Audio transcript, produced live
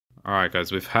Alright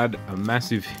guys, we've had a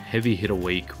massive heavy hitter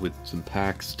week with some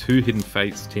packs, 2 Hidden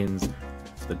Fates tins,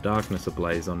 the Darkness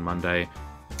Ablaze on Monday.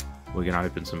 We're going to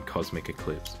open some Cosmic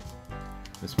Eclipse.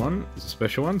 This one is a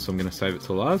special one, so I'm going to save it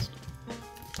till last.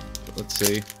 But let's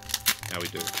see how we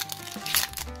do.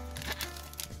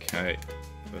 Okay,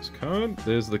 first code.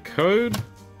 There's the code.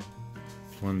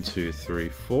 1, 2, 3,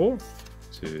 4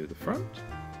 to the front.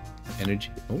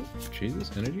 Energy. Oh, Jesus,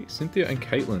 energy. Cynthia and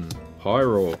Caitlin.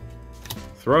 Pyro.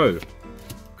 Throw.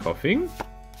 Coughing.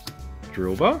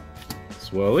 Drillbar.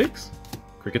 Swirlix.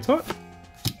 Cricketot.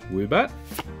 Woobat.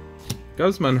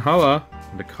 Guzman Hulla.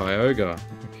 And a Kyogre.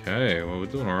 Okay, well we're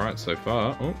doing alright so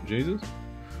far. Oh, Jesus.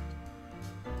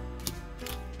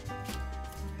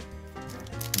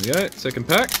 There we go, second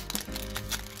pack.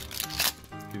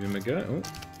 Give him a go. Oh.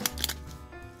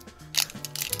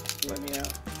 Let me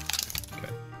out.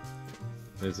 Okay.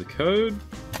 There's the code.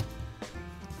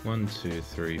 1, 2,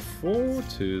 3, 4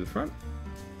 to the front.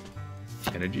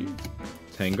 Energy.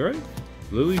 Tangro.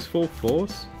 Lily's Full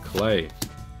Force. Clay.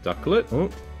 Ducklet.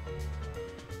 Oh.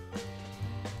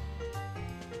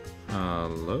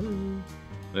 Hello.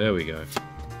 There we go.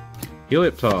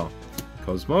 Helioptile.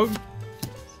 Cosmog.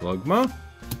 Slugma.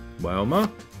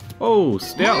 Whalma. Oh,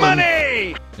 Stoutland.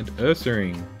 Money! And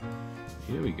Ursaring.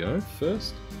 Here we go.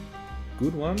 First.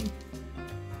 Good one.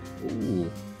 Ooh.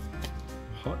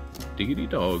 Hot diggity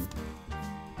dog.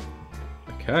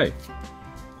 Okay.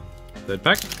 Third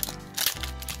pack.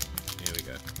 Here we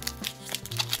go.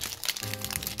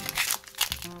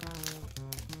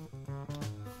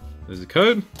 There's the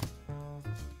code.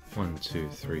 1, 2,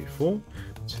 3, 4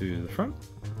 to the front.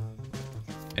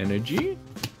 Energy.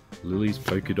 Lily's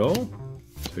Pokédoll.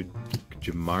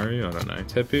 Jamari, I don't know.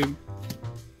 Tepig.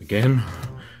 Again.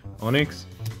 Onyx.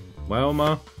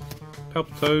 Whalma.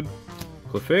 Palpitoad.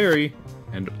 Clefairy.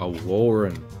 And a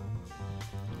Warren.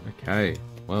 Okay.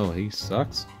 Well, he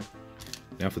sucks.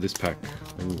 Now for this pack.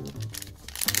 Ooh.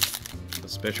 A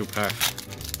special pack.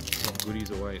 What goodies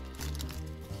await.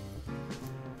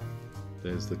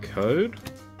 There's the code.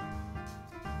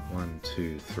 1,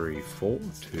 2, 3, 4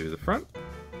 to the front.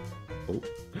 Oh.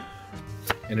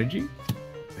 Energy.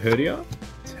 Herdia.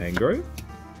 Tangro.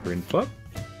 Grinflup.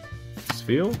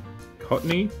 Spheal.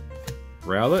 Cottony.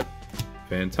 Rowlet.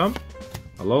 Phantom.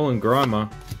 Alolan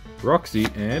Grimer. Roxy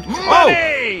and...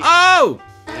 Money! Oh!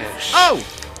 Yes. Oh!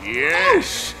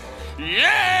 Yes!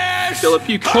 Yes! Philip,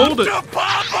 you called it!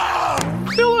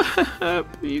 Papa! Philip,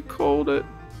 you called it.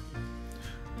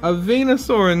 A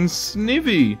Venusaur and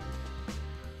Snivy.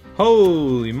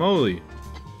 Holy moly.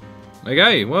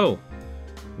 Okay, well.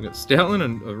 We've got Stoutland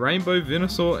and a Rainbow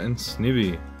Venusaur and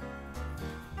Snivy.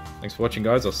 Thanks for watching,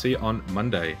 guys. I'll see you on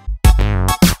Monday.